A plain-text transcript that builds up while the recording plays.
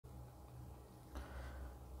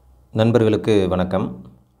நண்பர்களுக்கு வணக்கம்.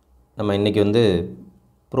 நம்ம இன்றைக்கி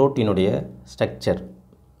புரோட்டீனுடைய ஸ்ட்ரக்சர்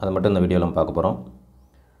அதை மட்டும் இந்த வீடியோவில் நம்ம பார்க்க போகிறோம்.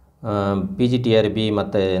 பிஜி டிஆர்பி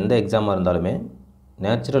மற்ற எந்த எக்ஸாமாக இருந்தாலுமே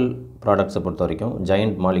நேச்சுரல் ப்ராடக்ட்ஸை பொறுத்த வரைக்கும்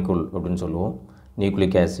ஜாயிண்ட் மாலிகூல் அப்படின்னு சொல்லுவோம்.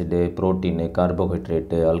 நியூக்ளிக் ஆசிடு, புரோட்டீனு,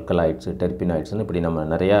 கார்போஹைட்ரேட்டு, அல்கலாய்ட்ஸு, டெர்பினாய்ட்ஸ்னு இப்படி நம்ம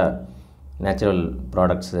நிறையா நேச்சுரல்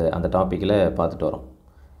ப்ராடக்ட்ஸு அந்த டாப்பிக்கில் பார்த்துட்டு வரோம்.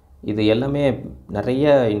 இது எல்லாமே நிறைய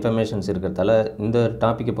இன்ஃபர்மேஷன்ஸ் இருக்கிறதால இந்த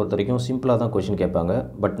டாப்பிக்கை பொறுத்த வரைக்கும் சிம்பிளாக தான் கொஷின் கேட்பாங்க.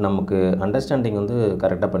 பட் நமக்கு அண்டர்ஸ்டாண்டிங்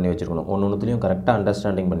கரெக்டாக பண்ணி வச்சுருக்கணும். ஒன்றுத்துலேயும் கரெக்டாக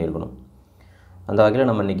அண்டர்ஸ்டாண்டிங் பண்ணியிருக்கணும். அந்த வகையில்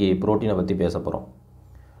நம்ம இன்றைக்கி ப்ரோட்டீனை பற்றி பேச போகிறோம்.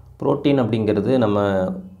 ப்ரோட்டீன் அப்படிங்கிறது நம்ம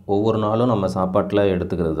ஒவ்வொரு நாளும் நம்ம சாப்பாட்டில்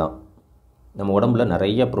எடுத்துக்கிறது தான். நம்ம உடம்புல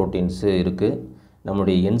நிறைய ப்ரோட்டீன்ஸு இருக்குது.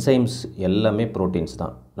 நம்முடைய என்சைம்ஸ் எல்லாமே ப்ரோட்டீன்ஸ்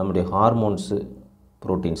தான். நம்முடைய ஹார்மோன்ஸு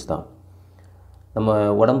ப்ரோட்டீன்ஸ் தான். நம்ம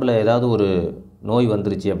உடம்பில் ஏதாவது ஒரு நோய்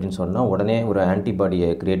வந்துருச்சு அப்படின்னு சொன்னால் உடனே ஒரு ஆன்டிபாடியை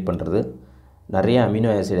க்ரியேட் பண்ணுறது, நிறைய அமினோ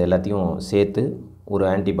ஆசிட் எல்லாத்தையும் சேர்த்து ஒரு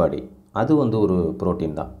ஆன்டிபாடி, அது ஒரு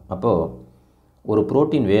ப்ரோட்டீன் தான். அப்போது ஒரு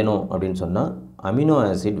ப்ரோட்டீன் வேணும் அப்படின்னு சொன்னால் அமினோ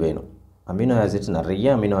ஆசிட் வேணும். அமினோ ஆசிட்ஸ் நிறைய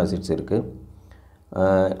அமினோ ஆசிட்ஸ் இருக்குது.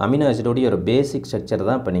 அமினோ ஆசிடோடைய ஒரு பேசிக் ஸ்ட்ரக்சர்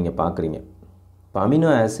தான் இப்போ நீங்கள் பார்க்குறீங்க. இப்போ அமினோ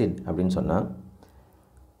ஆசிட் அப்படின்னு சொன்னால்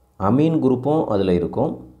அமீன் குரூப்பும் அதில்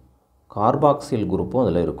இருக்கும், கார்பாக்சில் குரூப்பும்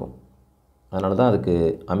அதில் இருக்கும். அதனால தான் அதுக்கு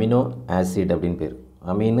அமினோ ஆசிட் அப்படின்னு பேர்.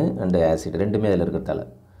 அமீனு அண்டு ஆசிட் ரெண்டுமே அதில் இருக்கிறதால.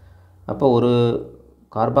 அப்போ ஒரு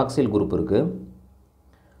கார்பாக்சில் குரூப் இருக்குது,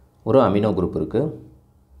 ஒரு அமினோ குரூப் இருக்குது,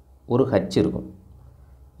 ஒரு ஹச் இருக்கும்.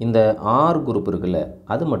 இந்த ஆர் குரூப் இருக்குல்ல,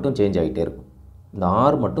 அது மட்டும் சேஞ்ச் ஆகிட்டே இருக்கும். இந்த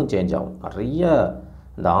ஆர் மட்டும் சேஞ்ச் ஆகும். நிறையா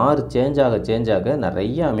இந்த ஆர் சேஞ்ச் ஆக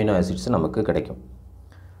நிறைய அமினோ ஆசிட்ஸ் நமக்கு கிடைக்கும்.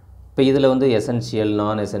 இப்போ இதில் எசென்ஷியல்,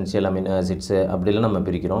 நான் எசென்ஷியல் அமினோ ஆசிட்ஸு அப்படிலாம் நம்ம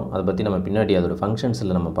பிரிக்கிறோம். அதை பற்றி நம்ம பின்னாடி அதோட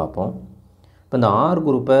ஃபங்க்ஷன்ஸில் நம்ம பார்ப்போம். இப்போ இந்த ஆர்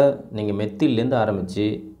குரூப்பை நீங்கள் மெத்திலேருந்து ஆரம்பித்து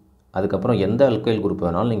அதுக்கப்புறம் எந்த அல்கைல் குரூப்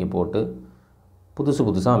வேணாலும் நீங்கள் போட்டு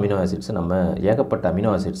புதுசாக அமினோ ஆசிட்ஸு நம்ம ஏகப்பட்ட அமினோ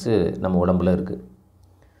ஆசிட்ஸு நம்ம உடம்புல இருக்குது.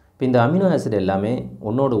 இப்போ இந்த அமினோ ஆசிட் எல்லாமே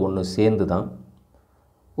ஒன்றோடு ஒன்று சேர்ந்து தான்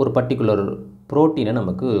ஒரு பர்டிகுலர் ப்ரோட்டீனை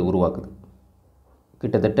நமக்கு உருவாக்குது.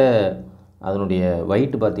 கிட்டத்தட்ட அதனுடைய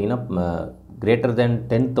வெயிட் பார்த்திங்கன்னா கிரேட்டர் தேன்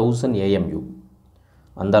 10,000 AMU.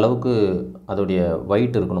 அந்த அளவுக்கு அதோடைய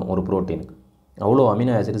வெயிட் இருக்கணும் ஒரு ப்ரோட்டீனுக்கு. அவ்வளோ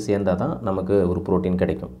அமினோ ஆசிட் சேர்ந்தால் தான் நமக்கு ஒரு ப்ரோட்டீன்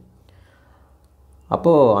கிடைக்கும்.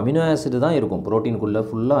 அப்போது அமினோ ஆசிட் தான் இருக்கும் ப்ரோட்டீனுக்குள்ளே,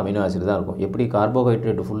 ஃபுல்லாக அமினோ ஆசிட் தான் இருக்கும். எப்படி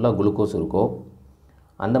கார்போஹைட்ரேட் ஃபுல்லாக குளுக்கோஸ் இருக்கோ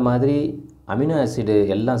அந்த மாதிரி அமினோ ஆசிடு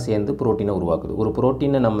எல்லாம் சேர்ந்து ப்ரோட்டீனை உருவாக்குது. ஒரு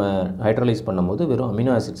ப்ரோட்டீனை நம்ம ஹைட்ரலைஸ் பண்ணும்போது வெறும்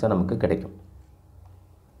அமினோ ஆசிட்ஸாக நமக்கு கிடைக்கும்.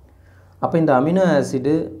 அப்போ இந்த அமினோ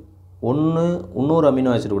ஆசிடு இன்னொரு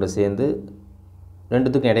அமினோ ஆசிட் கூட சேர்ந்து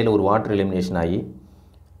ரெண்டுத்துக்கும் இடையில் ஒரு வாட்டர் எலிமினேஷன் ஆகி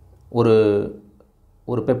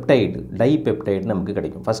ஒரு பெப்டைடு, டைபெப்டைடு நமக்கு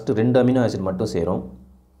கிடைக்கும். ஃபஸ்ட்டு 2 அமினோ ஆசிட் மட்டும் சேரும்,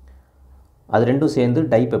 அது ரெண்டும் சேர்ந்து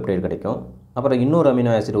டைபெப்டைடு கிடைக்கும். அப்புறம் இன்னொரு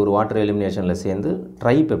அமினோ ஆசிட் ஒரு வாட்டர் எலிமினேஷனில் சேர்ந்து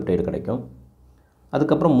ட்ரைபெப்டைடு கிடைக்கும்.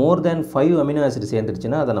 அதுக்கப்புறம் மோர் தேன் 5 அமினோ ஆசிட்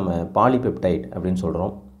சேர்ந்துருச்சுன்னா அதை நம்ம பாலிபெப்டைடு அப்படின்னு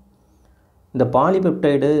சொல்கிறோம். இந்த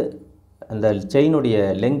பாலிபெப்டைடு அந்த செயினுடைய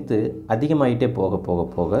லெங்க்த்து அதிகமாகிட்டே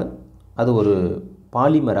போக அது ஒரு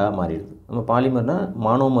பாலிமராக மாறிடுது. நம்ம பாலிமர்னால்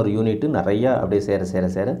மானோமர் யூனிட்டு நிறையா அப்படியே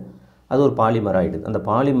சேர அது ஒரு பாலிமர் ஆகிடுது. அந்த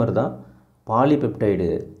பாலிமர் தான் பாலிபெப்டைடு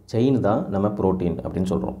செயின் தான் நம்ம ப்ரோட்டீன் அப்படின்னு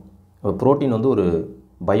சொல்கிறோம். இப்போ ப்ரோட்டீன் ஒரு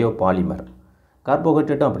பயோ பாலிமர்.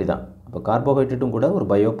 கார்போஹைட்ரேட்டும் அப்படி தான். அப்போ கார்போஹைட்ரேட்டும் கூட ஒரு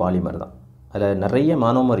பயோ பாலிமர் தான். அதில் நிறைய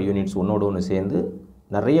மானோமர் யூனிட்ஸ் ஒன்றோடு ஒன்று சேர்ந்து,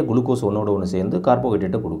 நிறைய குளுக்கோஸ் ஒன்றோடு ஒன்று சேர்ந்து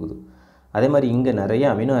கார்போஹைட்ரேட்டை கொடுக்குது. அதே மாதிரி இங்கே நிறைய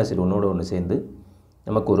அமினோ ஆசிட் ஒன்றோடு ஒன்று சேர்ந்து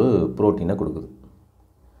நமக்கு ஒரு ப்ரோட்டீனை கொடுக்குது.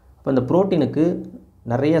 அப்போ இந்த ப்ரோட்டீனுக்கு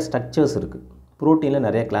நிறைய ஸ்ட்ரக்சர்ஸ் இருக்குது. ப்ரோட்டீனில்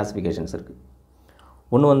நிறைய கிளாஸிஃபிகேஷன்ஸ் இருக்குது.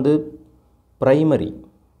 ஒன்று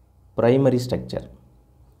ப்ரைமரி ஸ்ட்ரக்சர்.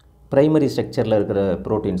 ப்ரைமரி ஸ்ட்ரக்சரில் இருக்கிற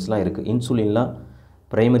ப்ரோட்டீன்ஸ்லாம் இருக்குது. இன்சுலின்லாம்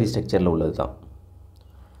ப்ரைமரி ஸ்ட்ரக்சரில் உள்ளது தான்.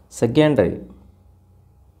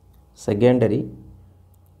 Secondary,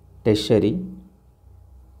 tertiary,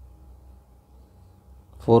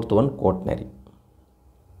 fourth one quaternary.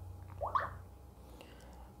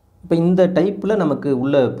 இப்போ இந்த டைப்பில் நமக்கு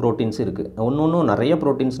உள்ள ப்ரோட்டீன்ஸ் இருக்குது. ஒன்றும் நிறைய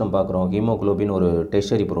ப்ரோட்டீன்ஸ் நம்ம பார்க்குறோம். ஹீமோகுளோபின் ஒரு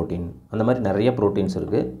டெர்ஷரி ப்ரோட்டீன், அந்த மாதிரி நிறைய ப்ரோட்டீன்ஸ்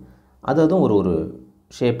இருக்குது. அதுவும் ஒரு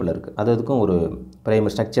ஷேப்பில் இருக்குது. அதுக்கும் ஒரு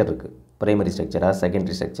ப்ரைமரி ஸ்ட்ரக்சர் இருக்குது. ப்ரைமரி ஸ்ட்ரக்சராக,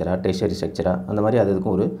 செகண்டரி ஸ்ட்ரக்சராக, டெர்ஷரி ஸ்ட்ரக்சராக, அந்த மாதிரி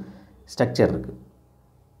அதுக்கும் ஒரு ஸ்ட்ரக்சர் இருக்குது.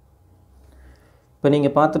 இப்போ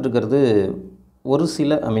நீங்கள் பார்த்துட்ருக்கிறது ஒரு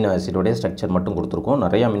சில அமினோ ஆசிடோடைய ஸ்ட்ரக்சர் மட்டும் கொடுத்துருக்கோம்.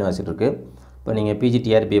 நிறைய அமினோ ஆசிட் இருக்குது. இப்போ நீங்கள் பிஜி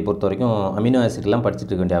டிஆர்பியை பொறுத்த வரைக்கும் அமினோ ஆசிட்லாம்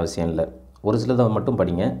படிச்சுட்டு இருக்க வேண்டிய அவசியம் இல்லை. ஒரு சிலதை மட்டும்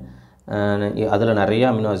படிங்க. அதில் நிறைய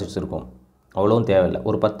அமினோ ஆசிட்ஸ் இருக்கும், அவ்வளோவும் தேவையில்லை.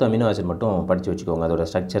 ஒரு 10 அமினோ ஆசிட் மட்டும் படித்து வச்சுக்கோங்க, அதோடய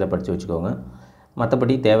ஸ்ட்ரக்சரை படித்து வச்சுக்கோங்க.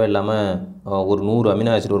 மற்றபடி தேவையில்லாமல் ஒரு 100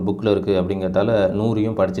 அமினோ ஆசிட் ஒரு புக்கில் இருக்குது அப்படிங்கிறதால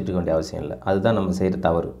 100ஐயும் படிச்சுட்டு இருக்க வேண்டிய அவசியம் இல்லை. அதுதான் நம்ம செய்கிற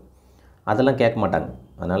தவறு. அதெல்லாம் கேட்க மாட்டாங்க.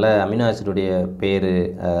 அதனால் அமினோ ஆசிடுடைய பேர்,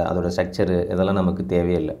 அதோடய ஸ்ட்ரக்சரு இதெல்லாம் நமக்கு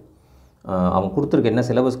தேவையே இல்லை. அவன் கொடுத்துருக்க என்ன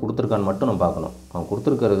சிலபஸ் கொடுத்துருக்கான்னு மட்டும் நம்ம பார்க்கணும். அவன்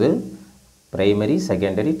கொடுத்துருக்கிறது primary,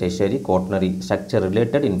 secondary, tertiary, quaternary structure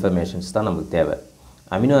related informations தான் நமக்கு தேவை.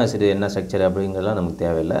 அமினோ ஆசிட் என்ன ஸ்ட்ரக்சர் அப்படிங்கிறதுலாம் நமக்கு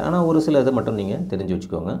தேவையில்லை. ஆனால் ஒரு சில இதை மட்டும் நீங்கள் தெரிஞ்சு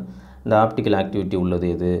வச்சுக்கோங்க. இந்த ஆப்டிக்கல் ஆக்டிவிட்டி உள்ளது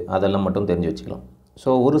எது அதெல்லாம் மட்டும் தெரிஞ்சு வச்சுக்கலாம். ஸோ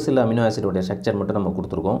ஒரு சில அமினோ ஆசிடோடைய ஸ்ட்ரக்சர் மட்டும் நம்ம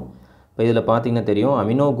கொடுத்துருக்கோம். இப்போ இதில் பார்த்திங்கன்னா தெரியும்,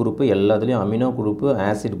 அமினோ குரூப்பு எல்லாத்துலேயும் amino group,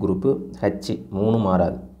 acid group, H 3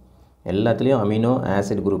 மாறாது. எல்லாத்துலேயும் அமினோ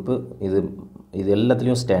ஆசிட் குரூப்பு இது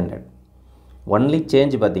எல்லாத்துலேயும் ஸ்டாண்டர்ட். ஒன்லி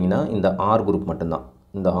சேஞ்ச் பார்த்திங்கன்னா இந்த ஆர் குரூப் மட்டும்தான்.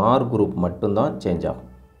 இந்த ஆர் குரூப் மட்டும்தான் சேஞ்ச் ஆகும்.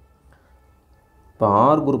 இப்போ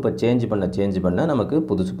ஆர் குரூப்பை சேஞ்ச் பண்ண நமக்கு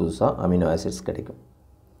புதுசாக அமினோ ஆசிட்ஸ் கிடைக்கும்.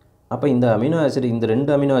 அப்போ இந்த அமினோ ஆசிட், இந்த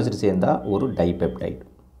 2 அமினோ ஆசிட் சேர்ந்தால் ஒரு டைபெப்டைடு,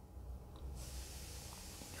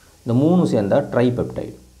 இந்த 3 சேர்ந்தால்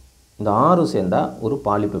ட்ரைபெப்டைடு, இந்த 6 சேர்ந்தால் ஒரு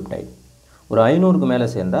பாலிபெப்டைடு, ஒரு 500க்கு மேலே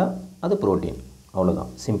சேர்ந்தால் அது புரோட்டீன்.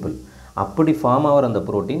 அவ்வளோதான், சிம்பிள். அப்படி ஃபார்ம் ஆகிற அந்த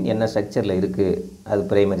புரோட்டீன் என்ன ஸ்ட்ரக்சரில் இருக்குது, அது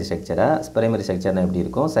பிரைமரி ஸ்ட்ரக்சர்னால் எப்படி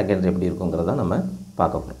இருக்கும், செகண்டரி எப்படி இருக்குங்கிறத நம்ம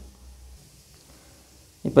பார்க்க போகிறோம்.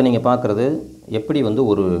 இப்போ நீங்கள் பார்க்குறது எப்படி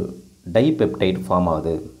ஒரு டைபெப்டைடு ஃபார்ம்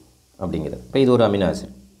ஆகுது அப்படிங்கிறது. இப்போ இது ஒரு அமினோ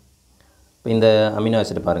ஆசிட். இப்போ இந்த அமினோ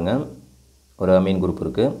ஆசிட் பாருங்கள், ஒரு அமீன் குரூப்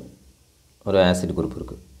இருக்குது, ஒரு ஆசிட் குரூப்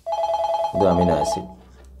இருக்குது. இது அமினோ ஆசிட்.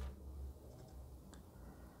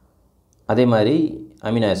 அதே மாதிரி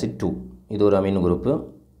அமினோ ஆசிட் 2, இது ஒரு அமீன் குரூப்பு,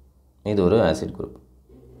 இது ஒரு ஆசிட் குரூப்.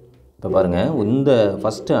 இப்போ பாருங்கள், இந்த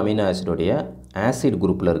ஃபஸ்ட்டு அமினோ ஆசிடோடைய ஆசிட்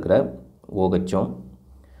குரூப்பில் இருக்கிற OHம்,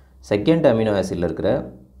 செகண்ட் அமினோ ஆசிடில் இருக்கிற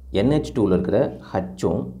NH2ல் இருக்கிற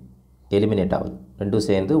ஹச்சும் எலிமினேட் ஆகுது. ரெண்டும்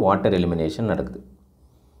சேர்ந்து வாட்டர் எலிமினேஷன் நடக்குது.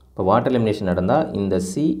 இப்போ வாட்டர் எலிமினேஷன் நடந்தால் இந்த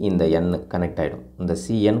C இந்த N கனெக்ட் ஆகிடும், இந்த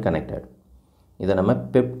CN கனெக்ட் ஆகிடும். இதை நம்ம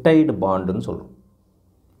பெப்டைடு பாண்டுன்னு சொல்கிறோம்.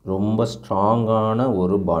 ரொம்ப ஸ்ட்ராங்கான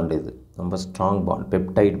ஒரு பாண்டு, இது ரொம்ப ஸ்ட்ராங் பாண்ட்,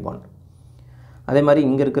 பெப்டைடு பாண்ட். அதே மாதிரி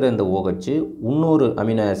இங்கே இருக்கிற இந்த OH இன்னொரு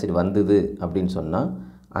அமினோ ஆசிட் வந்தது அப்படின்னு சொன்னால்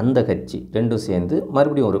அந்த கட்சி ரெண்டும் சேர்ந்து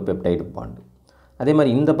மறுபடியும் ஒரு பெப்டைடு பாண்டு. அதே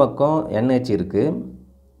மாதிரி இந்த பக்கம் NH இருக்குது,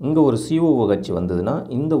 இங்கே ஒரு COOH வந்ததுன்னா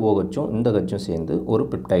இந்த OHம் இந்த கட்சியும் சேர்ந்து ஒரு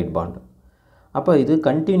பெப்டைடு பாண்டு. அப்போ இது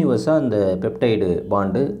கண்டினியூவஸாக அந்த பெப்டைடு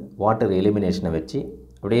பாண்டு வாட்டர் எலிமினேஷனை வச்சு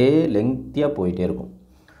அப்படியே லெங்க்த்தியாக போயிட்டே இருக்கும்.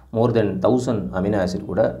 மோர் தென் 1000 அமினோ ஆசிட்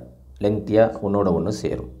கூட லெங்க்த்தியாக ஒன்றோட ஒன்று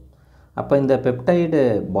சேரும். அப்போ இந்த பெப்டைடு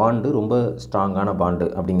பாண்டு ரொம்ப ஸ்ட்ராங்கான பாண்டு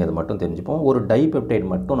அப்படிங்கிறது மட்டும் தெரிஞ்சுப்போம். ஒரு டைபெப்டைடு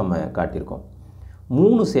மட்டும் நம்ம காட்டியிருக்கோம்.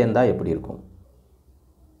 3 சேர்ந்தால் எப்படி இருக்கும்?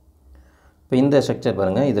 இப்போ இந்த ஸ்ட்ரக்சர்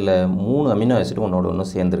பாருங்கள், இதில் 3 அமினோ ஆசிட் ஒன்றோட ஒன்று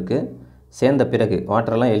சேர்ந்துருக்கு. சேர்ந்த பிறகு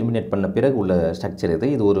வாட்டரெல்லாம் எலிமினேட் பண்ண பிறகு உள்ள ஸ்ட்ரக்சர்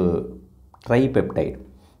இது ஒரு ட்ரைபெப்டைடு.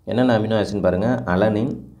 என்னென்ன அமினோ ஆசிட்னு பாருங்கள்,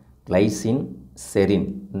 அலனின், கிளைசின், செரின்,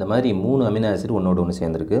 இந்த மாதிரி 3 அமினோ ஆசிட் ஒன்றோட ஒன்று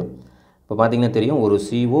சேர்ந்துருக்கு. இப்போ பார்த்திங்கன்னா தெரியும், ஒரு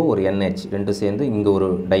CO ஒரு NH ரெண்டு சேர்ந்து இங்கே ஒரு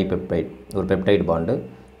டைபெப்டைடு, ஒரு பெப்டைடு பாண்டு,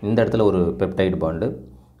 இந்த இடத்துல ஒரு பெப்டைடு பாண்டு,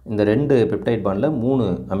 இந்த 2 பெப்டைடு பாண்டில் 3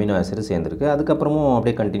 அமினோ ஆசிட் சேர்ந்துருக்கு. அதுக்கப்புறமும்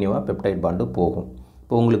அப்படியே கண்டினியூவாக பெப்டைடு பாண்டு போகும்.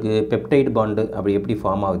 இப்போ உங்களுக்கு பெப்டைடு பாண்டு அப்படி எப்படி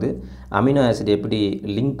ஃபார்ம் ஆகுது, அமினோ ஆசிட் எப்படி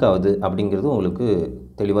லிங்க் ஆகுது அப்படிங்கிறது உங்களுக்கு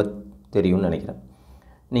தெளிவாக தெரியும்னு நினைக்கிறேன்.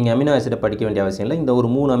 நீங்கள் அமினோ ஆசிடை படிக்க வேண்டிய அவசியம் இல்லை. இந்த ஒரு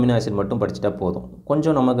 3 அமினோ ஆசிட் மட்டும் படிச்சுட்டா போதும்.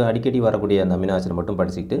 கொஞ்சம் நமக்கு அடிக்கடி வரக்கூடிய அந்த அமினோ ஆசிட் மட்டும்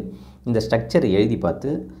படிச்சுக்கிட்டு இந்த ஸ்ட்ரக்சரை எழுதி பார்த்து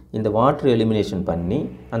இந்த வாட்டர் எலிமினேஷன் பண்ணி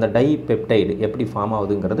அந்த டைபெப்டைடு எப்படி ஃபார்ம்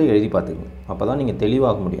ஆகுதுங்கிறத எழுதி பார்த்துக்குங்க. அப்போ தான் நீங்கள்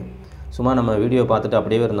தெளிவாக முடியும். சும்மா நம்ம வீடியோ பார்த்துட்டு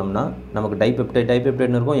அப்படியே இருந்தோம்னா நமக்கு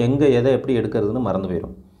டைபெப்டைடுன்னு இருக்கும், எங்கே எதை எப்படி எடுக்கிறதுன்னு மறந்து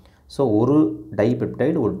போயிடும். ஸோ ஒரு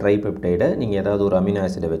டைபெப்டைடு ஒரு ட்ரைபெப்டைடை நீங்கள் ஏதாவது ஒரு அமினோ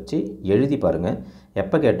ஆசிடை வச்சு எழுதி பாருங்கள்.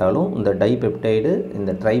 எப்போ கேட்டாலும் இந்த டைபெப்டைடு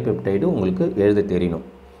இந்த ட்ரைபெப்டைடு உங்களுக்கு எழுத தெரியணும்,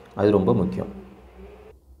 அது ரொம்ப முக்கியம்.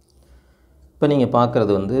 இப்போ நீங்கள்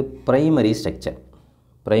பார்க்குறது பிரைமரி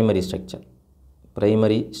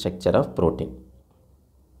ஸ்ட்ரக்சர் ஆஃப் புரோட்டீன்.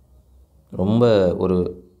 ரொம்ப ஒரு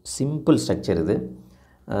சிம்பிள் ஸ்ட்ரக்சர் இது.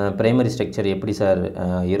 பிரைமரி ஸ்ட்ரக்சர் எப்படி சார்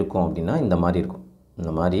இருக்கும் அப்படின்னா இந்த மாதிரி இருக்கும்.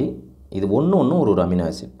 இந்த மாதிரி இது ஒன்று ஒரு அமினோ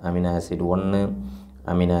ஆசிட் 1,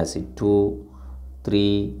 அமினோ ஆசிட் 2, 3,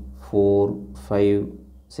 4, 5,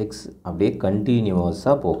 6 அப்படியே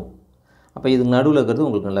கண்டினியூவஸாக போகும். அப்போ இதுக்கு நடுவில் இருக்கிறது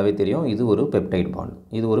உங்களுக்கு நல்லாவே தெரியும், இது ஒரு பெப்டைடு பாண்டு,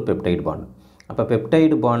 இது ஒரு பெப்டைடு பாண்டு. அப்போ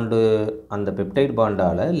பெப்டைடு பாண்டு, அந்த பெப்டைடு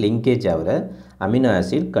பாண்டால் லிங்கேஜ் ஆகிற அமினோ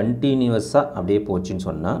ஆசிட் கண்டினியூவஸாக அப்படியே போச்சுன்னு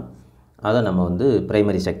சொன்னால் அதை நம்ம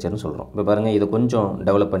பிரைமரி ஸ்ட்ரக்சர்னு சொல்கிறோம். இப்போ பாருங்கள், இதை கொஞ்சம்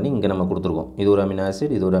டெவலப் பண்ணி இங்கே நம்ம கொடுத்துருக்கோம். இது ஒரு அமினோ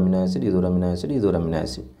ஆசிட், இது ஒரு அமினோ ஆசிட், இது ஒரு அமினோ ஆசிட், இது ஒரு அமினோ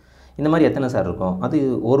ஆசிட். இந்த மாதிரி எத்தனை சார் இருக்கும்? அது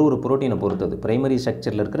ஒரு புரோட்டீனை பொறுத்தது, பிரைமரி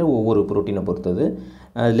ஸ்ட்ரக்சரில் இருக்கிற ஒவ்வொரு புரோட்டீனை பொறுத்தது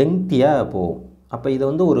லெங்க்த்தியாக போகும். அப்போ இதை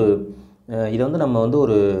நம்ம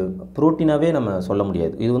ஒரு புரோட்டீனாகவே நம்ம சொல்ல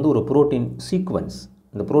முடியாது. இது ஒரு புரோட்டீன் சீக்வன்ஸ்.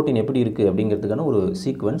 இந்த புரோட்டீன் எப்படி இருக்குது அப்படிங்கிறதுக்கான ஒரு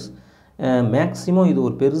சீக்வன்ஸ். மேக்ஸிமம் இது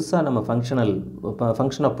ஒரு பெருசாக நம்ம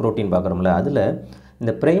ஃபங்க்ஷன் ஆஃப் புரோட்டீன் பார்க்குறோம்ல, அதில்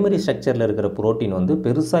இந்த பிரைமரி ஸ்ட்ரக்சரில் இருக்கிற புரோட்டீன்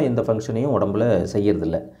பெருசாக எந்த ஃபங்க்ஷனையும் உடம்புல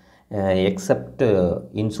செய்யறதில்ல, எக்ஸப்ட்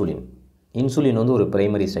இன்சுலின் ஒரு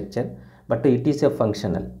primary structure, but it is a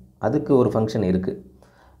functional. அதுக்கு ஒரு ஃபங்க்ஷன் இருக்குது.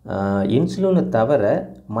 இன்சுலினை தவிர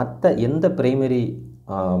மற்ற எந்த பிரைமரி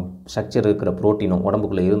ஸ்ட்ரக்சர் இருக்கிற ப்ரோட்டீனும்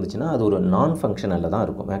உடம்புக்குள்ளே இருந்துச்சுன்னா அது ஒரு நான் ஃபங்க்ஷனலில் தான்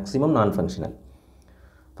இருக்கும். மேக்ஸிமம் நான் ஃபங்க்ஷனல்.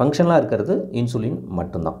 ஃபங்க்ஷனலாக இருக்கிறது இன்சுலின்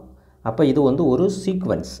மட்டும்தான். அப்போ இது வந்து ஒரு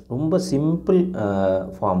சீக்வன்ஸ், ரொம்ப சிம்பிள்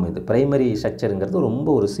ஃபார்ம். இது பிரைமரி ஸ்ட்ரக்சருங்கிறது ரொம்ப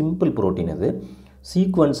ஒரு சிம்பிள் ப்ரோட்டீன். அது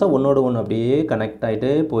சீக்வன்ஸாக ஒன்றோட ஒன்று அப்படியே கனெக்ட்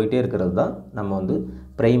ஆகிட்டே போயிட்டே இருக்கிறது தான் நம்ம வந்து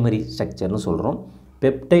பிரைமரி ஸ்ட்ரக்சர்னு சொல்கிறோம்.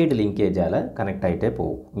 பெப்டைடு லிங்கேஜால் கனெக்ட் ஆகிட்டே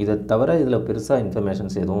போகும். இதை தவிர இதில் பெருசாக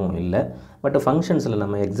இன்ஃபர்மேஷன்ஸ் எதுவும் இல்லை. பட் ஃபங்க்ஷன்ஸில்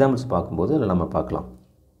நம்ம எக்ஸாம்பிள்ஸ் பார்க்கும்போது இதில் நம்ம பார்க்கலாம்.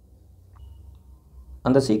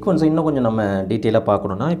 அந்த சீக்வன்ஸை இன்னும் கொஞ்சம் நம்ம டீட்டெயிலாக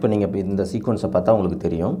பார்க்கணுன்னா, இப்போ நீங்கள் இப்போ இந்த சீக்வன்ஸை பார்த்தா உங்களுக்கு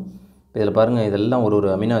தெரியும். இதில் பாருங்கள், இதெல்லாம் ஒரு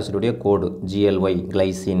அமினோ ஆசிடுடைய கோடு. GLY,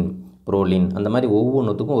 கிளைசின், புரோலின், அந்த மாதிரி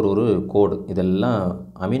ஒவ்வொன்றுத்துக்கும் ஒரு கோடு. இதெல்லாம்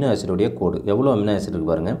அமினோ ஆசிடுடைய கோடு. எவ்வளோ அமினோ ஆசிட்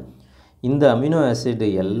இருக்குது பாருங்கள். இந்த அமினோ ஆசிட்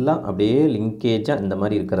எல்லாம் அப்படியே லிங்கேஜாக இந்த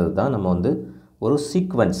மாதிரி இருக்கிறது தான் நம்ம வந்து ஒரு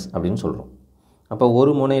சீக்வன்ஸ் அப்படின்னு சொல்கிறோம். அப்போ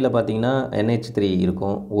ஒரு முனையில் பார்த்திங்கன்னா NH3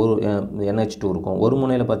 இருக்கும், ஒரு NH2 இருக்கும். ஒரு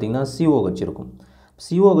முனையில் பார்த்திங்கன்னா COH இருக்கும்.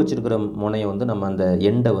 COH இருக்கிற முனையை வந்து நம்ம அந்த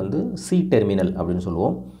எண்டை வந்து C டெர்மினல் அப்படின்னு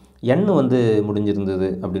சொல்லுவோம். N வந்து முடிஞ்சிருந்தது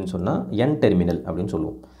அப்படின்னு சொன்னால் N டெர்மினல் அப்படின்னு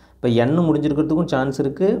சொல்லுவோம். இப்போ N முடிஞ்சிருக்கிறதுக்கும் சான்ஸ்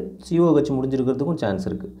இருக்குது, COH முடிஞ்சிருக்கிறதுக்கும் சான்ஸ்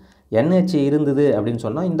இருக்குது. NH இருந்தது அப்படின்னு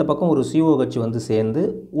சொன்னால் இந்த பக்கம் ஒரு COH வந்து சேர்ந்து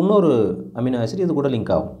இன்னொரு அமினோ ஆசிட் இது கூட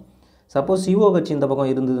லிங்க் ஆகும். சப்போஸ் COH இந்த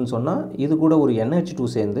பக்கம் இருந்ததுன்னு சொன்னால் இது கூட ஒரு NH2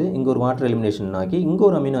 சேர்ந்து இங்கே ஒரு வாட்டர் எலிமினேஷன் ஆகி இங்கே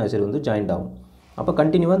ஒரு அமினோ ஆசிட் வந்து ஜாயிண்ட் ஆகும். அப்போ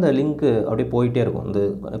கண்டினியூவாக அந்த லிங்க் அப்படியே போயிட்டே இருக்கும், இந்த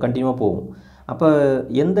கண்டினியூவாக போகும். அப்போ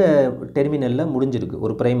எந்த டெர்மினலில் முடிஞ்சிருக்கு,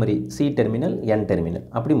 ஒரு primary C terminal, N terminal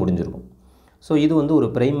அப்படி முடிஞ்சிருக்கும். ஸோ இது வந்து ஒரு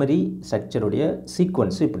பிரைமரி ஸ்ட்ரக்சருடைய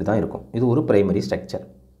சீக்வன்ஸ் இப்படி தான் இருக்கும். இது ஒரு பிரைமரி ஸ்ட்ரக்சர்.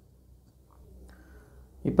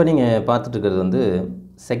 இப்போ நீங்கள் பார்த்துட்டு இருக்கிறது வந்து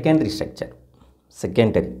செகண்டரி ஸ்ட்ரக்சர்.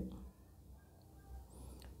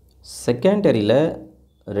 செகண்டரியில்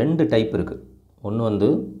 2 டைப் இருக்குது. ஒன்று வந்து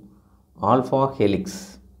ஆல்ஃபா ஹெலிக்ஸ்,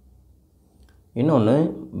 இன்னொன்று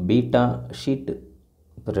பீட்டா ஷீட்டு.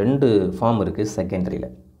 இப்போ 2 ஃபார்ம் இருக்குது செகண்டரியில்.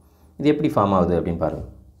 இது எப்படி ஃபார்ம் ஆகுது அப்படின்னு பாருங்கள்.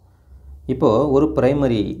 இப்போது ஒரு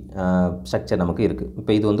பிரைமரி ஸ்ட்ரக்சர் நமக்கு இருக்குது.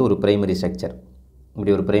 இப்போ இது வந்து ஒரு பிரைமரி ஸ்ட்ரக்சர்.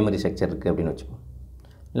 இப்படி ஒரு பிரைமரி ஸ்ட்ரக்சர் இருக்குது அப்படின்னு வச்சுப்போம்.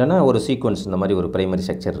 இல்லைனா ஒரு சீக்வன்ஸ் இந்த மாதிரி ஒரு பிரைமரி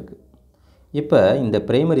ஸ்ட்ரக்சர் இருக்குது. இப்போ இந்த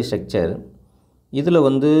பிரைமரி ஸ்ட்ரக்சர் இதில்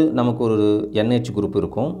வந்து நமக்கு ஒரு NH குரூப்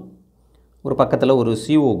இருக்கும், ஒரு பக்கத்தில் ஒரு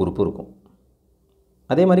CO குரூப் இருக்கும்.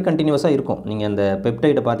 அதே மாதிரி கண்டினியூஸாக இருக்கும். நீங்கள் அந்த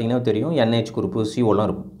பெப்டைடை பார்த்தீங்கன்னா தெரியும், NH குரூப்பு COலாம்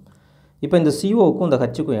இருக்கும். இப்போ இந்த COக்கும் இந்த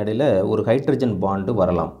Hக்கும் இடையில் ஒரு ஹைட்ரஜன் பாண்டு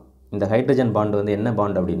வரலாம். இந்த ஹைட்ரஜன் பாண்டு வந்து என்ன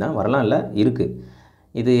பாண்டு அப்படின்னா, வரலாம் இல்லை, இருக்குது.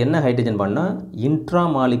 இது என்ன ஹைட்ரஜன் பாண்டுனா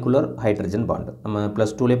இன்ட்ராமாலிகுலர் ஹைட்ரஜன் பாண்டு. நம்ம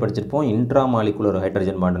 +2லே படிச்சிருப்போம். இன்ட்ராமாலிகுலர்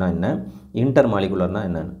ஹைட்ரஜன் பாண்டுனா என்ன, இன்டர் மாலிகுலர்னால்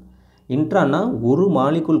என்னென்னு. இன்ட்ரானா ஒரு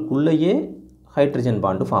மாலிகுல்குள்ளேயே ஹைட்ரஜன்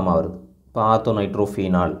பாண்டு ஃபார்ம் ஆகுது. இப்போ ஆர்த்தோ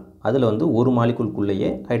நைட்ரோஃபீனால் அதில் வந்து ஒரு மாலிகுல்குள்ளேயே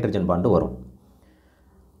ஹைட்ரஜன் பாண்டு வரும்.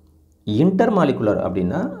 இன்டர் மாலிகுலர்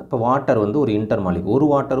அப்படின்னா இப்போ வாட்டர் வந்து ஒரு இன்டர் மாலிகுல், ஒரு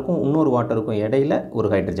வாட்டருக்கும் இன்னொரு வாட்டருக்கும் இடையில் ஒரு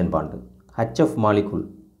ஹைட்ரஜன் பாண்டு. HF மாலிகுல்,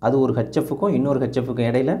 அது ஒரு HFக்கும் இன்னொரு HFக்கும்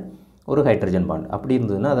இடையில் ஒரு ஹைட்ரஜன் பாண்டு. அப்படி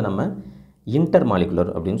இருந்ததுன்னா அதை நம்ம இன்டர்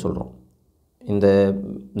மாலிகுலர் அப்படின்னு சொல்கிறோம்.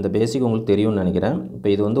 இந்த பேசிக் உங்களுக்கு தெரியும்னு நினைக்கிறேன். இப்போ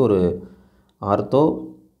இது வந்து ஒரு ஆர்த்தோ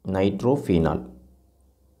நைட்ரோஃபீனால்.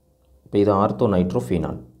 இப்போ இது ஆர்த்தோ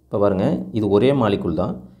நைட்ரோஃபீனால். இப்போ பாருங்கள், இது ஒரே மாலிகுல்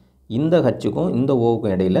தான். இந்த Hக்கும் இந்த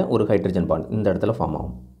Oவுக்கும் இடையில் ஒரு ஹைட்ரஜன் பாண்ட் இந்த இடத்துல ஃபார்ம்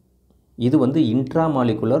ஆகும். இது வந்து இன்ட்ரா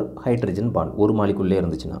மாலிகுலர் ஹைட்ரஜன் பாண்ட், ஒரு மாலிகுல்லே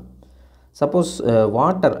இருந்துச்சுன்னா. சப்போஸ்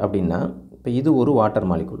வாட்டர் அப்படின்னா இப்போ இது ஒரு வாட்டர்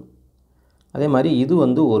மாலிகுல், அதே மாதிரி இது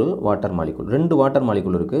வந்து ஒரு வாட்டர் மாலிகுல். 2 வாட்டர்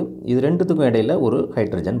மாலிகுல் இருக்குது. இது ரெண்டுத்துக்கும் இடையில் ஒரு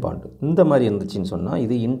ஹைட்ரஜன் பாண்டு இந்த மாதிரி இருந்துச்சுன்னு சொன்னால்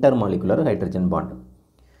இது inter molecular hydrogen bond.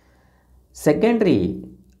 Secondary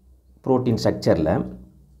protein ஸ்ட்ரக்சரில்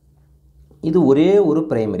இது ஒரே ஒரு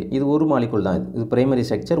பிரைமரி, இது ஒரு மாலிகுல் தான். இது பிரைமரி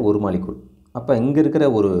ஸ்ட்ரக்சர், ஒரு மாலிகுல். அப்போ இங்கே இருக்கிற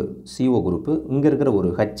ஒரு CO குரூப்பு, இங்கே இருக்கிற ஒரு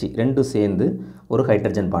H, ரெண்டும் சேர்ந்து ஒரு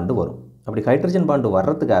ஹைட்ரஜன் பாண்டு வரும். அப்படி ஹைட்ரஜன் பாண்டு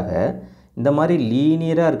வர்றதுக்காக இந்த மாதிரி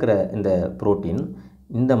லீனியராக இருக்கிற இந்த புரோட்டீன்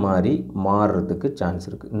இந்த மாதிரி மாறுறதுக்கு சான்ஸ்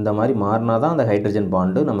இருக்குது. இந்த மாதிரி மாறினா தான் அந்த ஹைட்ரஜன்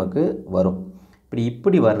பாண்டு நமக்கு வரும்.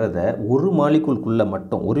 இப்படி வர்றதை ஒரு மாலிகுல்குள்ளே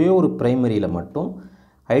மட்டும், ஒரே ஒரு பிரைமரியில் மட்டும்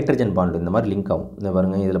ஹைட்ரஜன் பாண்டு இந்த மாதிரி லிங்க் ஆகும். இந்த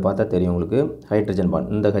பாருங்கள், இதில் பார்த்தா தெரியும் உங்களுக்கு ஹைட்ரஜன்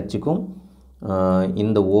பாண்டு. இந்த Hக்கும்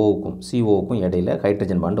இந்த Oவுக்கும் COவுக்கும் இடையில்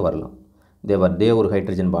ஹைட்ரஜன் பாண்டு வரலாம். இதே ஒரு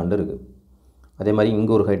ஹைட்ரஜன் பாண்டு இருக்குது. அதே மாதிரி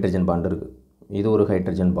இங்கே ஒரு ஹைட்ரஜன் பாண்டு இருக்குது. இது ஒரு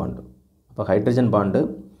ஹைட்ரஜன் பாண்டு. அப்போ ஹைட்ரஜன் பாண்டு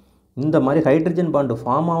இந்த மாதிரி ஹைட்ரஜன் பாண்டு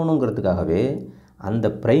ஃபார்ம் ஆகணுங்கிறதுக்காகவே அந்த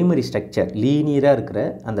பிரைமரி ஸ்ட்ரக்சர், லீனியராக இருக்கிற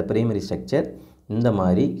அந்த பிரைமரி ஸ்ட்ரக்சர் இந்த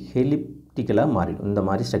மாதிரி ஹெலிப்டிக்கலாக மாறிடும், இந்த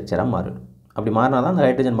மாதிரி ஸ்ட்ரக்சராக மாறிடும். அப்படி மாறினா தான் அந்த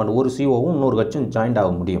ஹைட்ரஜன் பாண்டு ஒரு COவும் இன்னொரு Hம் ஜாயிண்ட்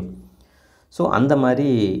ஆக முடியும். ஸோ அந்த மாதிரி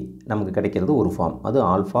நமக்கு கிடைக்கிறது ஒரு ஃபார்ம், அது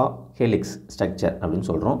ஆல்ஃபா ஹெலிக்ஸ் ஸ்ட்ரக்சர் அப்படின்னு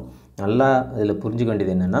சொல்கிறோம். நல்லா இதில் புரிஞ்சுக்க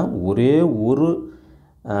வேண்டியது என்னென்னா, ஒரே ஒரு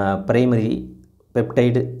பிரைமரி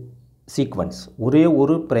பெப்டைடு சீக்வன்ஸ், ஒரே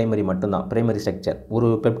ஒரு பிரைமரி மட்டும்தான், பிரைமரி ஸ்ட்ரக்சர். ஒரு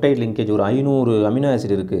பெப்டைட் லிங்கேஜ் ஒரு 500 அமினோ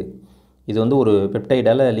ஆசிட் இருக்குது. இது வந்து ஒரு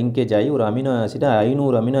பெப்டைடால் லிங்கேஜ் ஆகி ஒரு அமினோ ஆசிட்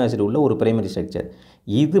 500 அமினோ ஆசிட் உள்ள ஒரு பிரைமரி ஸ்ட்ரக்சர்.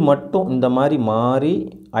 இது மட்டும் இந்த மாதிரி மாறி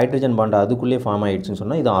ஹைட்ரஜன் பாண்ட் அதுக்குள்ளே ஃபார்ம் ஆகிடுச்சுன்னு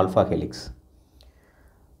சொன்னால் இது ஆல்ஃபா ஹெலிக்ஸ்.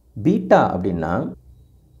 பீட்டா அப்படின்னா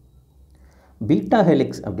பீட்டா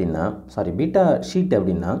ஹெலிக்ஸ் அப்படின்னா பீட்டா ஷீட்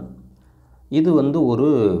அப்படின்னா இது வந்து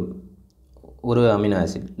ஒரு அமினோ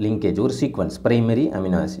ஆசிட் லிங்கேஜ், ஒரு சீக்வன்ஸ், பிரைமரி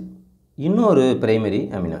அமினோ ஆசிட், இன்னொரு பிரைமரி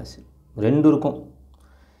அமினோ ஆசிட், ரெண்டு இருக்கும்.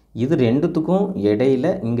 இது ரெண்டுத்துக்கும் இடையில்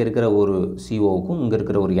இங்கே இருக்கிற ஒரு சிஓவுக்கும் இங்கே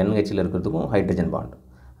இருக்கிற ஒரு என்ஹெச்சில் இருக்கிறதுக்கும் ஹைட்ரஜன் பாண்ட்.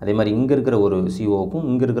 அதே மாதிரி இங்கே இருக்கிற ஒரு சிஓவுக்கும்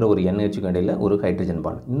இங்கே இருக்கிற ஒரு என்ஹெச்சுக்கும் இடையில் ஒரு ஹைட்ரஜன்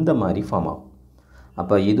பாண்ட் இந்த மாதிரி ஃபார்ம் ஆகும்.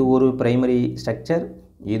 அப்போ இது ஒரு பிரைமரி ஸ்ட்ரக்சர்,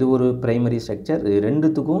 இது ஒரு பிரைமரி ஸ்ட்ரக்சர்,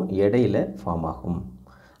 ரெண்டுத்துக்கும் இடையில் ஃபார்ம் ஆகும்.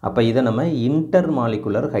 அப்போ இதை நம்ம இன்டர்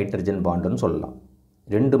மாலிகுலர் ஹைட்ரஜன் பாண்டுன்னு சொல்லலாம்.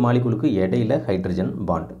 ரெண்டு மாலிகுலுக்கு இடையில் ஹைட்ரஜன்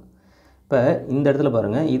பாண்டு. இப்போ இந்த இடத்துல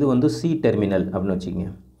பாருங்கள், இது வந்து சி டெர்மினல் அப்படின்னு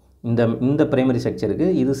வச்சுக்கோங்க. இந்த பிரைமரி ஸ்ட்ரக்சருக்கு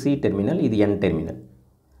இது சி டெர்மினல், இது என் டெர்மினல்.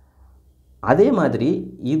 அதே மாதிரி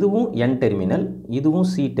இதுவும் என் டெர்மினல், இதுவும்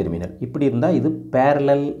சி டெர்மினல். இப்படி இருந்தால் இது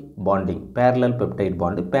parallel bonding, parallel peptide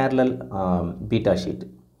bond, parallel beta sheet.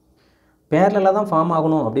 பேரலாக தான் ஃபார்ம்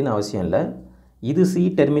ஆகணும் அப்படின்னு அவசியம் இல்லை. இது சி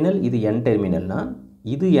டெர்மினல், இது என் டெர்மினல்னால்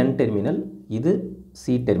இது என் டெர்மினல், இது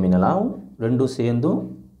சி டெர்மினலாகவும் ரெண்டும் சேர்ந்தும்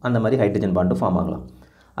அந்த மாதிரி ஹைட்ரஜன் பாண்டு ஃபார்ம் ஆகலாம்.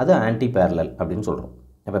 அது ஆன்டி பேரலல் அப்படின்னு சொல்கிறோம்.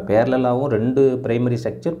 இப்போ பேரலாகவும் ரெண்டு பிரைமரி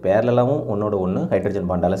ஸ்ட்ரக்சர் பேரலாகவும் ஒன்றோட ஒன்று ஹைட்ரஜன்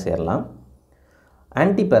பாண்டால் சேரலாம்,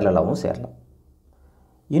 ஆன்டி பேரலாகவும் சேரலாம்.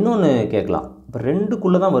 இன்னொன்று கேட்கலாம், இப்போ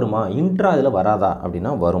ரெண்டுக்குள்ளே தான் வருமா, இன்ட்ரா இதில் வராதா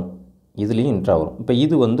அப்படின்னா வரும், இதுலேயும் இன்ட்ரா வரும். இப்போ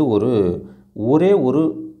இது வந்து ஒரே ஒரு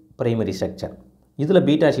பிரைமரி ஸ்ட்ரக்சர், இதில்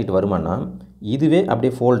பீட்டா ஷீட் வருமானா இதுவே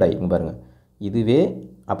அப்படியே ஃபோல்ட் ஆகி, இங்கே பாருங்கள், இதுவே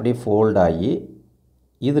அப்படியே ஃபோல்ட் ஆகி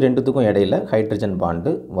இது ரெண்டுத்துக்கும் இடையில் ஹைட்ரஜன்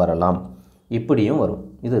பாண்டு வரலாம். இப்படியும் வரும்,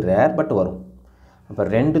 இது ரேர் பட் வரும். அப்போ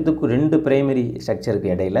ரெண்டு பிரைமரி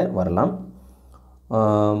ஸ்ட்ரக்சருக்கு இடையில் வரலாம்.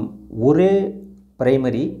 ஒரே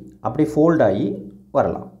பிரைமரி அப்படி ஃபோல்ட் ஆகி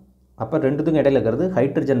வரலாம். அப்போ ரெண்டுத்துக்கும் இடையில் இருக்கிறது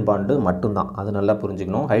ஹைட்ரஜன் பாண்டு மட்டும்தான். அது நல்லா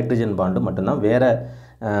புரிஞ்சுக்கணும், ஹைட்ரஜன் பாண்டு மட்டும்தான், வேறு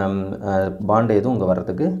பாண்டு எதுவும் இங்கே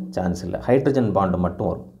வர்றதுக்கு சான்ஸ் இல்லை, ஹைட்ரஜன் பாண்டு மட்டும்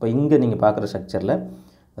வரும். இப்போ இங்கே நீங்கள் பார்க்குற ஸ்ட்ரக்சரில்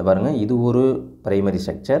பாருங்கள், இது ஒரு பிரைமரி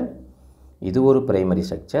ஸ்ட்ரக்சர், இது ஒரு பிரைமரி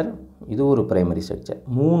ஸ்ட்ரக்சர், இது ஒரு பிரைமரி ஸ்ட்ரக்சர்,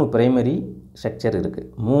 3 பிரைமரி ஸ்ட்ரக்சர் இருக்குது,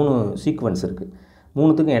 3 சீக்வன்ஸ் இருக்குது.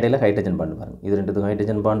 3த்துக்கும் இடையில் ஹைட்ரஜன் பாண்டு பாருங்கள், இது ரெண்டுத்துக்கும்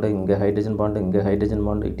ஹைட்ரஜன் பாண்டு, இங்கே ஹைட்ரஜன் பாண்டு, இங்கே hydrogen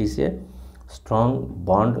bond. It is a strong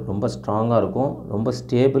bond, ரொம்ப ஸ்ட்ராங்காக இருக்கும், ரொம்ப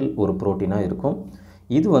ஸ்டேபிள் ஒரு ப்ரோட்டீனாக இருக்கும்.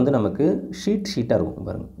 இது வந்து நமக்கு ஷீட்டாக இருக்கும்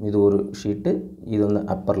பாருங்கள். இது ஒரு ஷீட்டு, இது வந்து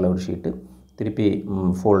அப்பரில் ஒரு ஷீட்டு, திருப்பி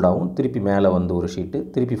ஃபோல்ட் ஆகும், திருப்பி மேலே வந்து ஒரு ஷீட்டு,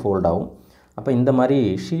 திருப்பி ஃபோல்ட் ஆகும். அப்போ இந்த மாதிரி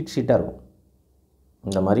ஷீட்டாக இருக்கும்,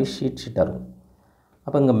 இந்த மாதிரி ஷீட்டாக இருக்கும்.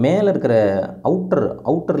 அப்போ இங்கே மேலே இருக்கிற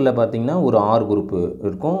அவுட்டரில் பார்த்திங்கன்னா ஒரு 6 குரூப்பு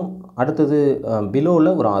இருக்கும். அடுத்தது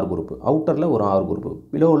பிலோவில் ஒரு 6 குரூப்பு, அவுட்டரில் ஒரு 6 குரூப்பு,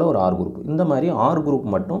 பிலோவில் ஒரு 6 குரூப்பு. இந்த மாதிரி 6 குரூப்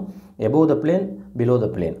மட்டும் above the plane, below the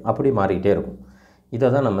plane அப்படி மாறிக்கிட்டே இருக்கும். இதை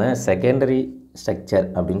தான் நம்ம செகண்டரி ஸ்ட்ரக்சர்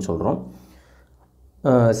அப்படின்னு சொல்கிறோம்.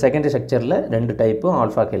 செகண்டரி ஸ்ட்ரக்சரில் 2 type,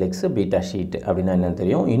 alpha helix, beta sheet அப்படின்னா என்னென்னு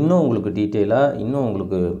தெரியும். இன்னும் உங்களுக்கு டீட்டெயிலாக, இன்னும்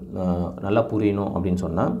உங்களுக்கு நல்லா புரியணும் அப்படின்னு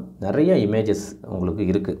சொன்னால் நிறைய இமேஜஸ் உங்களுக்கு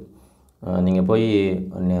இருக்குது. நீங்கள் போய்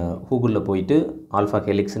கூகுளில் போயிட்டு ஆல்ஃபா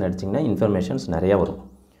ஹெலிக்ஸ்னு அடிச்சிங்கன்னா இன்ஃபர்மேஷன்ஸ் நிறையா வரும்,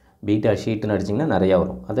 பீட்டா ஷீட்டுன்னு அடிச்சிங்கன்னா நிறையா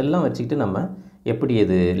வரும். அதெல்லாம் வச்சுக்கிட்டு நம்ம எப்படி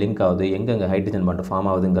இது லிங்க் ஆகுது, எங்கெங்கே ஹைட்ரஜன் பாண்டு ஃபார்ம்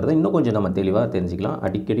ஆகுதுங்கிறத இன்னும் கொஞ்சம் நம்ம தெளிவாக தெரிஞ்சுக்கலாம்.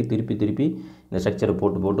 அடிக்கடி திருப்பி இந்த ஸ்ட்ரக்சரை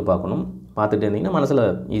போட்டு பார்க்கணும். பார்த்துட்டு இருந்திங்கன்னா மனசில்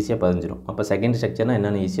ஈஸியாக பதிஞ்சிடும். அப்போ செகண்ட் ஸ்ட்ரக்சர்னால்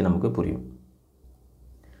என்னென்னு ஈஸியாக நமக்கு புரியும்.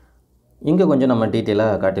 இங்கே கொஞ்சம் நம்ம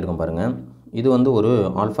டீட்டெயிலாக காட்டியிருக்கோம் பாருங்கள். இது வந்து ஒரு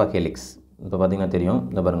ஆல்ஃபா ஹெலிக்ஸ். இப்போ பார்த்திங்கன்னா தெரியும்,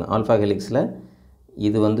 இந்த பாருங்கள், ஆல்ஃபா ஹெலிக்ஸில்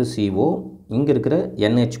இது வந்து CO, இங்கே இருக்கிற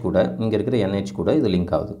NH கூட, இங்கே இருக்கிற NH கூட இது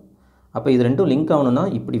லிங்க் ஆகுது. அப்போ இது ரெண்டும் லிங்க் ஆகணுன்னா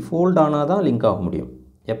இப்படி ஃபோல்ட் ஆனால் தான் லிங்க் ஆக முடியும்.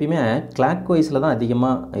 எப்பயுமே கிளாக் வைஸில் தான்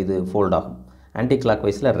அதிகமாக இது ஃபோல்ட் ஆகும், ஆன்டி கிளாக்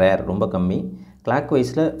வைஸில் ரேர், ரொம்ப கம்மி. கிளாக்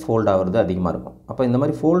வைஸில் ஃபோல்ட் ஆகிறது அதிகமாக இருக்கும். அப்போ இந்த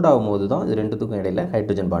மாதிரி ஃபோல்ட் ஆகும்போது தான் இது ரெண்டுத்துக்கும் இடையில்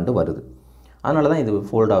ஹைட்ரஜன் பாண்டு வருது. அதனால தான் இது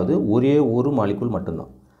ஃபோல்ட் ஆகுது, ஒரே ஒரு மாலிகுல்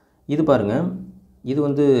மட்டும்தான். இது பாருங்கள், இது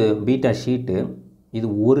வந்து பீட்டா ஷீட்டு, இது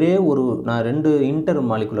ஒரே ஒரு, நான் 2 இன்டர்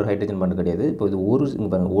மாலிகுலர் ஹைட்ரஜன் பாண்டு கிடையாது. இப்போ இது இங்கே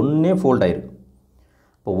பாருங்கள், ஒன்றே ஃபோல்ட் ஆகிருக்கு.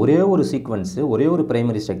 இப்போ ஒரே ஒரு சீக்வன்ஸு, ஒரே ஒரு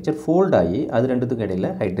பிரைமரி ஸ்ட்ரக்சர் ஃபோல்ட் ஆகி அது ரெண்டுத்துக்கும் இடையில்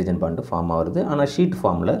ஹைட்ரஜன் பாண்டு ஃபார்ம் ஆகுது. ஆனால் ஷீட்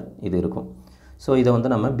ஃபார்மில் இது இருக்கும். ஸோ இதை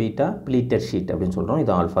வந்து நம்ம பீட்டா ப்ளீட்டட் ஷீட் அப்படின்னு சொல்கிறோம்,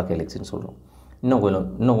 இது ஆல்ஃபா ஹெலிக்ஸ்னு சொல்கிறோம். இன்னும்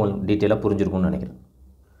கொஞ்சம் டீட்டெயிலாக புரிஞ்சிருக்கும்னு நினைக்கிறேன்.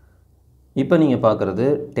 இப்போ நீங்கள் பார்க்குறது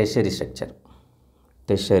டெர்ஷரி ஸ்ட்ரக்சர்.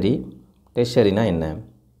 டெர்ஷரினா என்ன?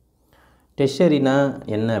 டெர்ஷரினா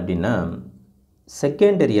என்ன அப்படின்னா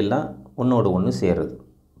செகண்டரி எல்லாம் ஒன்றோடு ஒன்று சேருது.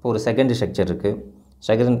 இப்போ ஒரு செகண்டரி ஸ்ட்ரக்சர் இருக்குது.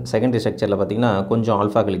 செகண்டரி ஸ்ட்ரக்சரில் பார்த்திங்கன்னா கொஞ்சம்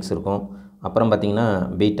ஆல்ஃபா ஹெலிக்ஸ் இருக்கும், அப்புறம் பார்த்திங்கன்னா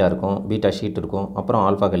பீட்டா இருக்கும், பீட்டா ஷீட் இருக்கும், அப்புறம்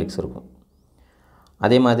ஆல்ஃபா ஹெலிக்ஸ் இருக்கும்.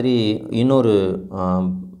 அதே மாதிரி இன்னொரு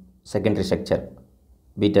செகண்டரி ஸ்ட்ரக்சர்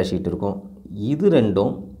பீட்டா ஷீட் இருக்கும். இது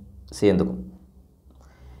ரெண்டும் சேர்ந்துக்கும்.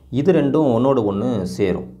 இது ரெண்டும் ஒன்றோட ஒன்று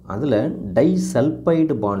சேரும். அதில்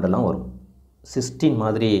டைசல்பைடு பாண்டெல்லாம் வரும். சிஸ்டின்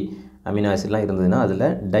மாதிரி அமினோ ஆசிட்லாம் இருந்ததுன்னா அதில்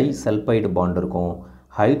டைசல்பைடு பாண்ட் இருக்கும்,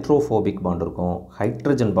 ஹைட்ரோஃபோபிக் பாண்ட் இருக்கும்,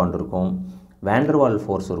 ஹைட்ரஜன் பாண்ட் இருக்கும், வேண்டர்வால்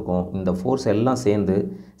ஃபோர்ஸ் இருக்கும். இந்த ஃபோர்ஸ் எல்லாம் சேர்ந்து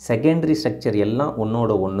செகண்டரி ஸ்ட்ரக்சர் எல்லாம்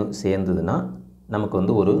ஒன்றோட ஒன்று சேர்ந்ததுன்னா நமக்கு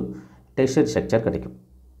வந்து ஒரு டெர்ஷரி ஸ்ட்ரக்சர் கிடைக்கும்.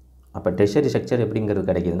 அப்போ டெர்ஷரி ஸ்ட்ரக்சர் எப்படிங்கிறது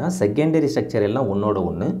கிடைக்குதுன்னா செகண்டரி ஸ்ட்ரக்சர் எல்லாம் ஒன்றோட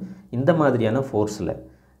ஒன்று இந்த மாதிரியான ஃபோர்ஸில்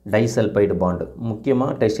டைசல்பைடு பாண்டு,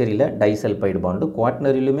 முக்கியமாக டெர்ஷரியில் டைசல்பைடு பாண்டு,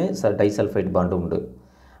 குவாட்டனரியிலுமே டைசல்பைடு பாண்டு உண்டு.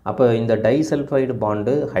 அப்போ இந்த disulphide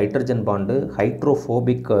bond, hydrogen bond,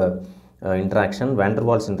 hydrophobic interaction,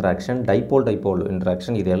 Van der Waals interaction, dipole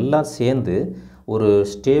interaction, இது எல்லாம் சேர்ந்து ஒரு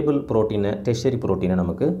ஸ்டேபிள் புரோட்டீனை, டெர்ஷரி புரோட்டீனை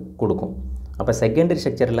நமக்கு கொடுக்கும். அப்போ செகண்டரி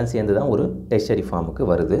ஸ்ட்ரக்சர் எல்லாம் சேர்ந்து தான் ஒரு டெர்ஷரி ஃபார்முக்கு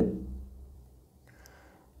வருது.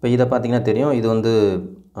 இப்போ இதை பார்த்திங்கன்னா தெரியும், இது வந்து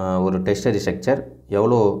ஒரு டெர்ஷரி ஸ்ட்ரக்சர்.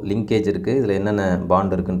 எவ்வளோ லிங்கேஜ் இருக்குது, இதில் என்னென்ன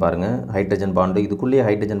பாண்டு இருக்குதுன்னு பாருங்கள். ஹைட்ரஜன் பாண்டு, இதுக்குள்ளேயே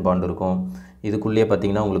ஹைட்ரஜன் பாண்டு இருக்கும். இதுக்குள்ளேயே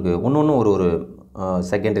பார்த்திங்கன்னா உங்களுக்கு ஒன்று ஒரு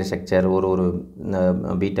செகண்டரி ஸ்ட்ரக்சர், ஒரு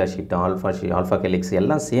பீட்டா ஷீட், ஆல்ஃபா ஹெலிக்ஸ்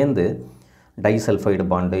எல்லாம் சேர்ந்து டைசல்ஃபைடு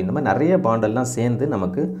பாண்டு, இந்த மாதிரி நிறைய பாண்டெல்லாம் சேர்ந்து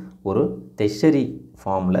நமக்கு ஒரு டெர்ஷரி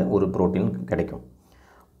ஃபார்மில் ஒரு புரோட்டீன் கிடைக்கும்.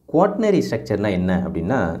 குவாட்டனரி ஸ்ட்ரக்சர்னால் என்ன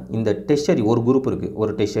அப்படின்னா, இந்த டெர்ஷரி ஒரு குரூப் இருக்குது,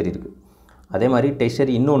 ஒரு டெர்ஷரி இருக்குது. அதே மாதிரி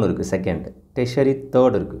டெர்ஷரி இன்னொன்று இருக்குது, செகண்ட் டெர்ஷரி,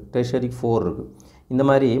 தேர்ட் இருக்குது, டெர்ஷரி 4 இருக்குது. இந்த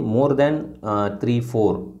மாதிரி மோர் தேன் 3,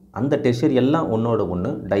 4 அந்த டெர்ஷரி எல்லாம் ஒன்றோட ஒன்று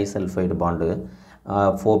disulphide bond,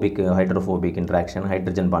 phobic, hydrophobic interaction,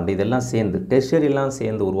 hydrogen bond, இதெல்லாம் சேர்ந்து டெர்ஷரிலாம்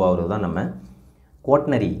சேர்ந்து உருவாகிறது தான் நம்ம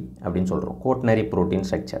குவாட்டனரி அப்படின்னு சொல்கிறோம். Quaternary protein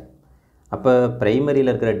structure. அப்போ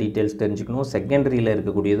ப்ரைமரியில் இருக்கிற டீட்டெயில்ஸ் தெரிஞ்சுக்கணும். செகண்டரியில்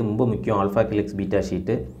இருக்கக்கூடியது ரொம்ப முக்கியம். Alpha helix, beta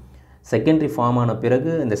sheet. Secondary form ஆன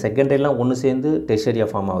பிறகு இந்த செகண்டரிலாம் ஒன்று சேர்ந்து டெர்ஷரியாக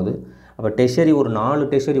ஃபார்ம் ஆகுது. அப்போ டெர்ஷரி ஒரு 4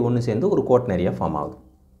 டெர்ஷரி ஒன்று சேர்ந்து ஒரு குவாட்டனரியாக ஃபார்ம் ஆகுது.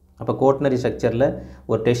 அப்போ குவாட்டனரி ஸ்ட்ரக்சரில்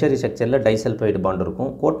ஒரு டெர்ஷரி ஸ்ட்ரக்சரில் டைசல்பைடு பாண்டு இருக்கும்,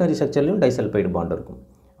 குவாட்டனரி ஸ்ட்ரக்சர்லையும் டைசல்பைடு பாண்டு இருக்கும்.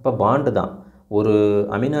 அப்போ பாண்டு தான் ஒரு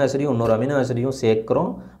அமினோ ஆசிடையும் இன்னொரு அமினோ ஆசிடையும்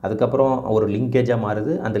சேர்க்குறோம், அதுக்கப்புறம் ஒரு லிங்கேஜாக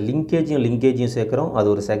மாறுது. அந்த லிங்கேஜையும் சேர்க்குறோம், அது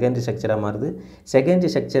ஒரு செகண்டரி ஸ்ட்ரக்சராக மாறுது.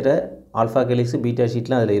 செகண்டரி ஸ்ட்ரக்சரை ஆல்ஃபா ஹெலிக்ஸ், பீட்டா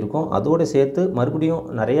ஷீட்லாம் அதில் இருக்கும். அதோடு சேர்த்து மறுபடியும்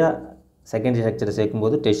நிறையா செகண்டரி ஸ்ட்ரக்சரை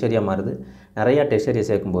சேர்க்கும்போது டெர்ஷரியாக மாறுது. நிறையா டெர்ஷரியை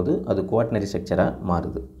சேர்க்கும்போது அது குவாட்டனரி ஸ்ட்ரக்சராக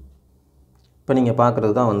மாறுது. இப்போ நீங்கள்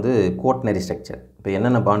பார்க்குறது தான் வந்து குவாட்டனரி ஸ்ட்ரக்சர். இப்போ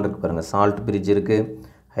என்னென்ன பாண்ட் இருக்குது பாருங்கள். சால்ட் பிரிட்ஜ் இருக்குது,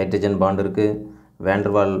 ஹைட்ரஜன் பாண்ட் இருக்குது,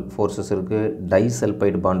 வேண்டர்வால் ஃபோர்ஸஸ் இருக்குது,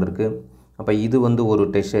 டைசல்பைடு பாண்ட் இருக்குது. அப்போ இது வந்து ஒரு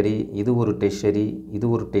டெர்ஷரி, இது ஒரு டெர்ஷரி, இது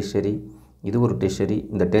ஒரு டெர்ஷரி, இது ஒரு டெர்ஷரி.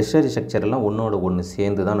 இந்த டெர்ஷரி ஸ்ட்ரக்சரெல்லாம் ஒன்றோட ஒன்று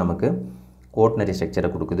சேர்ந்து தான் நமக்கு குவாட்டனரி ஸ்ட்ரக்சரை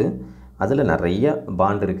கொடுக்குது. அதில் நிறைய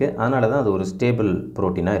பாண்ட் இருக்குது, அதனால தான் அது ஒரு ஸ்டேபிள்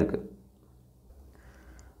புரோட்டீனாக இருக்குது.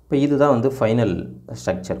 இப்போ இதுதான் வந்து ஃபைனல்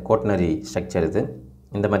ஸ்ட்ரக்சர், குவாட்டனரி ஸ்ட்ரக்சர். இது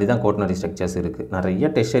இந்த மாதிரி தான் குவாட்டனரி ஸ்ட்ரக்சர்ஸ் இருக்குது. நிறைய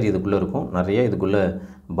டெர்ஷரி இதுக்குள்ளே இருக்கும், நிறைய இதுக்குள்ளே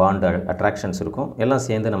பாண்ட் அட்ராக்ஷன்ஸ் இருக்கும். எல்லாம்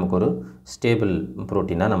சேர்ந்து நமக்கு ஒரு ஸ்டேபிள்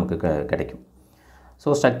புரோட்டீனாக நமக்கு கிடைக்கும். ஸோ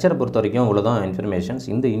ஸ்ட்ரக்சரை பொறுத்த வரைக்கும் இவ்வளோதான் இன்ஃபர்மேஷன்ஸ்.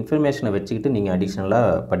 இந்த இன்ஃபர்மேஷனை வச்சுக்கிட்டு நீங்கள்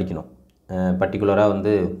அடிஷ்னலாக படிக்கணும். பர்டிகுலராக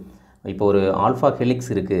வந்து இப்போ ஒரு ஆல்ஃபா ஹெலிக்ஸ்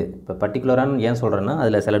இருக்குது. இப்போ பர்டிகுலரானு ஏன் சொல்கிறேன்னா,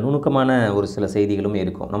 அதில் சில நுணுக்கமான ஒரு சில செய்திகளுமே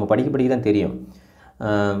இருக்கும். நம்ம படிக்க தான் தெரியும்.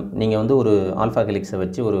 நீங்கள் வந்து ஒரு ஆல்ஃபா ஹெலிக்ஸை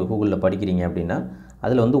வச்சு ஒரு கூகுளில் படிக்கிறீங்க அப்படின்னா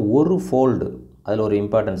அதில் வந்து ஒரு ஃபோல்டு, அதில் ஒரு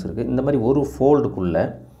இம்பார்ட்டன்ஸ் இருக்குது. இந்த மாதிரி ஒரு ஃபோல்டுக்குள்ளே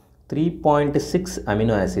 3.6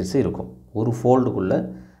 அமினோ ஆசிட்ஸ் இருக்கும். ஒரு ஃபோல்டுக்குள்ளே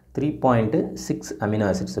 3.6 அமினோ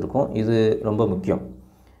ஆசிட்ஸ் இருக்கும். இது ரொம்ப முக்கியம்.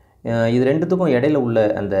 இது ரெண்டுத்துக்கும் இடையில உள்ள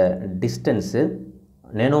அந்த டிஸ்டன்ஸு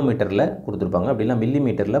நேனோமீட்டரில் கொடுத்துருப்பாங்க, அப்படின்னா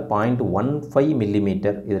மில்லிமீட்டரில் 0.15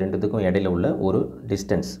 மில்லிமீட்டர். இது ரெண்டுத்துக்கும் இடையில உள்ள ஒரு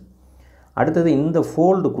டிஸ்டன்ஸ். அடுத்தது இந்த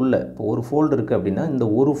ஃபோல்டுக்குள்ளே, இப்போ ஒரு ஃபோல்டு இருக்குது அப்படின்னா இந்த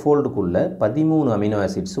ஒரு ஃபோல்டுக்குள்ளே 13 அமினோ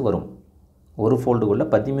ஆசிட்ஸ் வரும். ஒரு ஃபோல்டுக்குள்ளே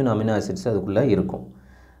 13 அமினோ ஆசிட்ஸ் அதுக்குள்ளே இருக்கும்.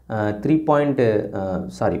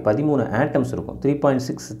 13 ஆட்டம்ஸ் இருக்கும்.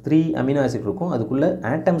 3.63 அமினோ ஆசிட் இருக்கும். அதுக்குள்ளே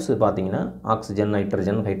ஆட்டம்ஸ் பார்த்திங்கன்னா ஆக்சிஜன்,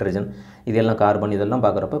 ஹைட்ரஜன் இதெல்லாம் கார்பன், இதெல்லாம்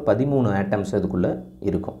பார்க்குறப்ப 13 ஆட்டம்ஸ் அதுக்குள்ளே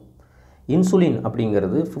இருக்கும். இன்சுலின்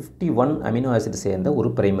அப்படிங்கிறது 51 அமினோ ஆசிட் சேர்ந்த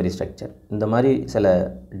ஒரு பிரைமரி ஸ்ட்ரக்சர். இந்த மாதிரி சில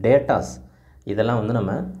டேட்டாஸ் இதெல்லாம் வந்து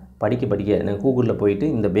நம்ம படிக்க கூகுளில் போயிட்டு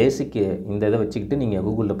இந்த பேசிக் இந்த இதை வச்சுக்கிட்டு நீங்கள்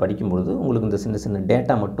கூகுளில் படிக்கும்பொழுது உங்களுக்கு இந்த சின்ன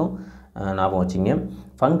டேட்டா மட்டும் ஞாபகம் வச்சிங்க.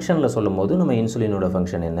 ஃபங்க்ஷனில் சொல்லும் போது நம்ம இன்சுலினோட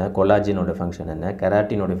ஃபங்க்ஷன் என்ன, கொலாஜினோட ஃபங்க்ஷன் என்ன,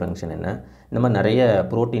 கெராட்டினோட ஃபங்க்ஷன் என்ன, இந்த மாதிரி நிறைய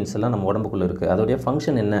ப்ரோட்டீன்ஸ் எல்லாம் நம்ம உடம்புக்குள்ளே இருக்குது. அதோடைய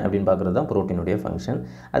ஃபங்க்ஷன் என்ன அப்படின்னு பார்க்குறது தான் ப்ரோட்டீனுடைய ஃபங்க்ஷன்.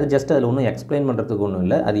 அது ஜஸ்ட் அதில் ஒன்றும் எக்ஸ்பிளைன் பண்ணுறதுக்கு ஒன்றும்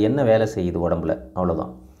இல்லை, அது என்ன வேலை செய்யுது உடம்புல,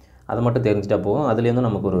 அவ்வளோதான். அதை மட்டும் தெரிஞ்சிட்டா போகும். அதுலேருந்து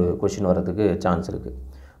நமக்கு ஒரு கொஷின் வரதுக்கு சான்ஸ் இருக்குது.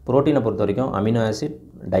 ப்ரோட்டீனை பொறுத்த வரைக்கும் amino acid,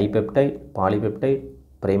 dipeptide, polypeptide,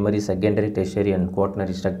 primary, secondary, tertiary and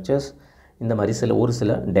quaternary structures, இந்த மாதிரி ஒரு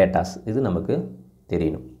சில டேட்டாஸ் இது நமக்கு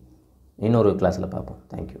தெரியணும். இன்னொரு கிளாஸில் பார்ப்போம்.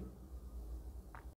 தேங்க்யூ.